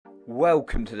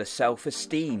Welcome to the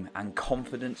Self-Esteem and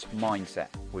Confidence Mindset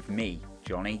with me,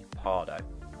 Johnny Pardo.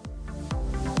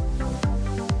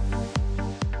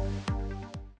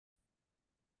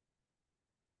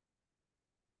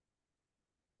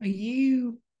 Are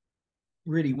you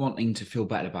really wanting to feel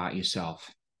better about yourself?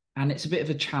 And it's a bit of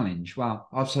a challenge. Well,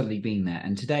 I've certainly been there.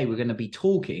 And today we're going to be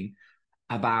talking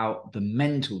about the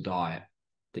mental diet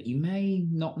that you may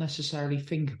not necessarily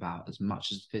think about as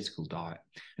much as the physical diet.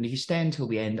 And if you stay until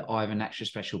the end, I have an extra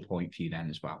special point for you then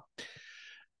as well.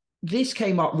 This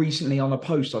came up recently on a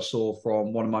post I saw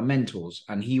from one of my mentors,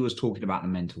 and he was talking about the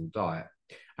mental diet.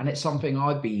 And it's something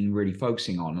I've been really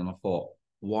focusing on. And I thought,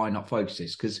 why not focus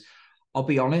this? Because I'll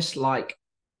be honest, like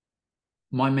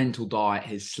my mental diet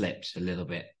has slipped a little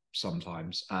bit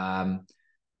sometimes. And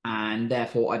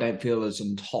therefore I don't feel as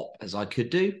on top as I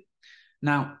could do.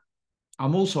 Now,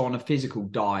 I'm also on a physical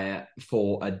diet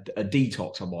for a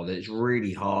detox I'm on. It's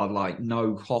really hard, like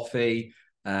no coffee,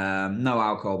 no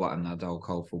alcohol, but I've had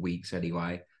alcohol for weeks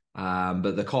anyway.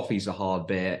 But the coffee's a hard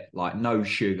bit, like no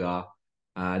sugar.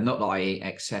 Not that I eat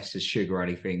excessive sugar or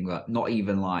anything, but not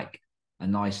even like a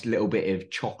nice little bit of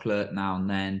chocolate now and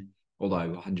then,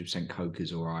 although 100% Coke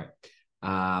is all right.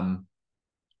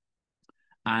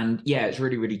 And yeah, it's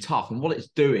really, really tough. And what it's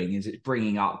doing is it's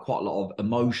bringing up quite a lot of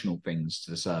emotional things to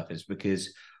the surface,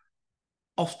 because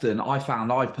often I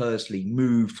found I personally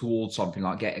move towards something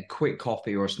like get a quick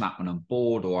coffee or a snack when I'm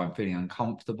bored or I'm feeling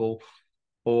uncomfortable.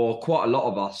 Or quite a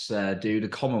lot of us do the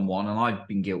common one, and I've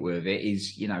been guilty of it,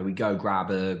 is, we go grab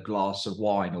a glass of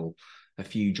wine or a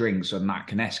few drinks, and that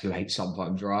can escalate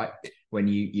sometimes, right? When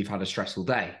you've had a stressful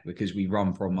day, because we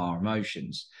run from our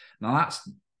emotions. Now, that's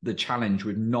the challenge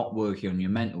with not working on your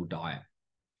mental diet.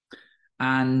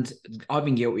 And I've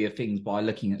been guilty of things by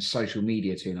looking at social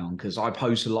media too long, because I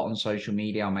post a lot on social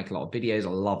media. I make a lot of videos. I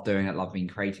love doing it, love being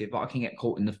creative, but I can get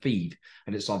caught in the feed,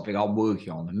 and it's something I'm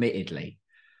working on, admittedly.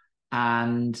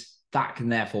 And that can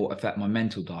therefore affect my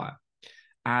mental diet.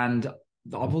 And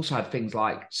I've also had things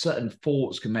like certain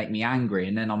thoughts can make me angry,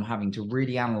 and then I'm having to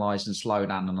really analyze and slow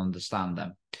down and understand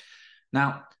them.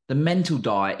 Now, the mental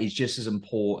diet is just as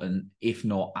important, if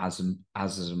not as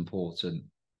important.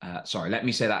 Sorry, let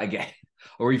me say that again,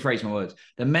 or rephrase my words.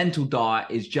 The mental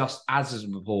diet is just as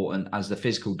important as the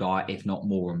physical diet, if not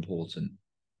more important.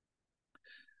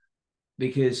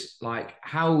 Because like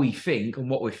how we think and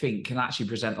what we think can actually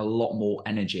present a lot more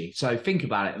energy. So think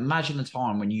about it. Imagine a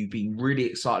time when you've been really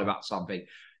excited about something.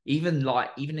 Even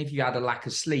if you had a lack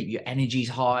of sleep, your energy's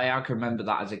high. I can remember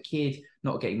that as a kid,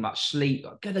 not getting much sleep.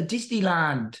 Go to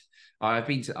Disneyland. I've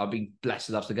been blessed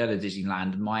enough to go to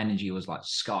Disneyland, and my energy was like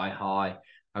sky high.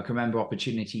 I can remember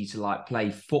opportunity to like play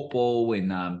football in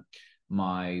the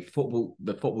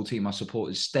football team I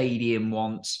supported stadium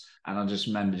once. And I just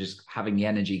remember just having the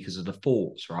energy because of the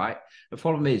thoughts, right? The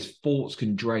problem is thoughts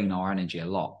can drain our energy a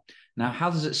lot. Now, how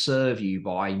does it serve you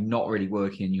by not really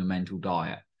working in your mental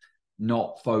diet,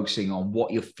 not focusing on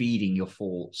what you're feeding your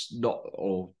thoughts,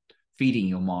 or feeding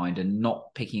your mind, and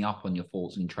not picking up on your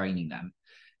thoughts and training them?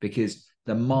 Because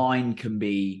the mind can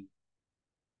be,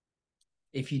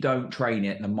 if you don't train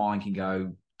it, the mind can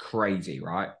go crazy,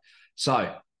 right?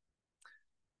 So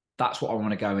that's what I want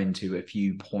to go into, a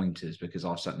few pointers, because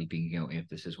I've certainly been guilty of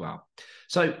this as well.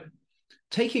 So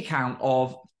take account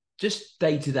of just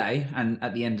day to day, and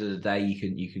at the end of the day,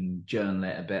 you can journal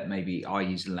it a bit. Maybe I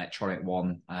use an electronic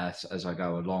one as I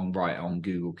go along, write on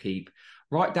Google Keep.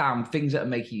 Write down things that are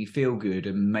making you feel good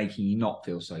and making you not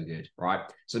feel so good, right?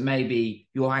 So maybe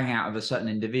you're hanging out with a certain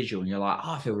individual and you're like,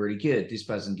 oh, I feel really good. This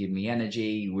person giving me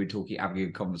energy. We're talking, having a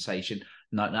good conversation.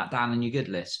 Note that down on your good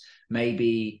list.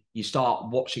 Maybe you start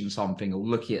watching something or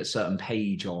looking at a certain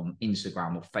page on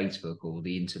Instagram or Facebook or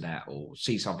the internet, or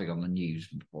see something on the news,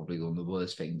 probably one of the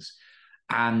worst things,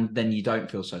 and then you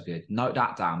don't feel so good. Note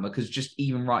that down, because just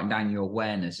even writing down your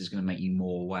awareness is going to make you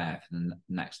more aware for the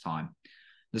next time.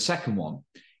 The second one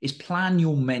is plan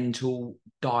your mental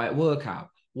diet workout.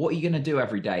 What are you going to do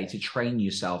every day to train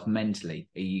yourself mentally?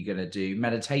 Are you going to do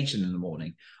meditation in the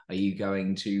morning? Are you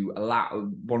going to allow,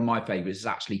 one of my favorites is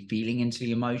actually feeling into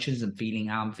the emotions and feeling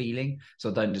how I'm feeling,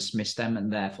 so I don't dismiss them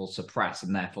and therefore suppress,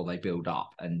 and therefore they build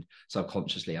up, and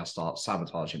subconsciously I start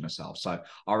sabotaging myself. So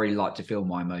I really like to feel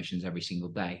my emotions every single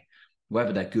day,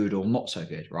 whether they're good or not so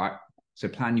good, right? So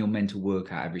plan your mental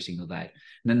workout every single day.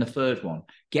 And then the third one,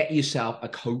 get yourself a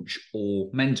coach or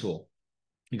mentor,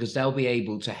 because they'll be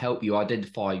able to help you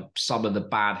identify some of the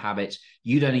bad habits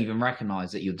you don't even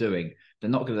recognize that you're doing. They're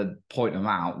not going to point them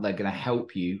out. They're going to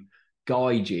help you,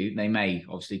 guide you. They may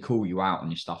obviously call you out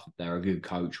on your stuff if they're a good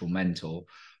coach or mentor,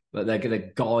 but they're going to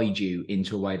guide you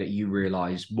into a way that you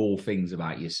realize more things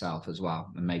about yourself as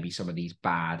well, and maybe some of these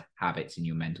bad habits in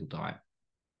your mental diet.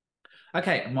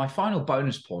 Okay, and my final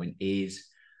bonus point is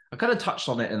I kind of touched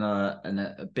on it in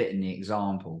a bit in the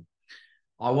example.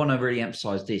 I want to really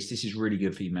emphasize this. This is really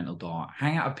good for your mental diet.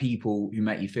 Hang out with people who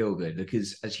make you feel good,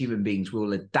 because as human beings,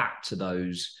 we'll adapt to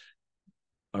those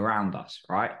around us,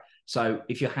 right? So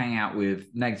if you're hanging out with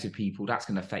negative people, that's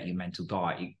going to affect your mental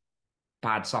diet.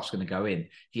 Bad stuff's going to go in.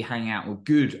 If you hang out with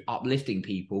good, uplifting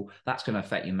people, that's going to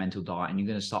affect your mental diet, and you're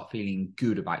going to start feeling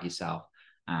good about yourself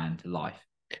and life.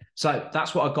 So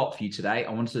that's what I got for you today.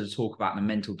 I wanted to talk about the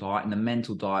mental diet. And the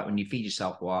mental diet, when you feed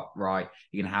yourself right,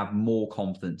 you're going to have more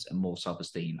confidence and more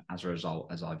self-esteem as a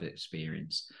result, as I've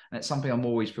experienced. And it's something I'm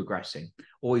always progressing,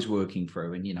 always working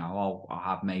through. And, I'll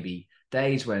have maybe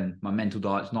days when my mental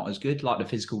diet's not as good, like the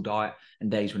physical diet, and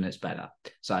days when it's better.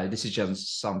 So this is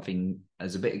just something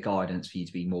as a bit of guidance for you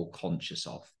to be more conscious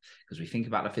of, because we think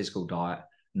about the physical diet,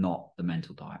 not the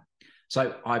mental diet.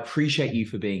 So I appreciate you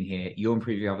for being here. You're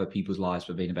improving other people's lives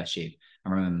by being the best you.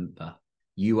 And remember,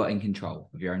 you are in control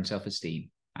of your own self-esteem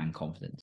and confidence.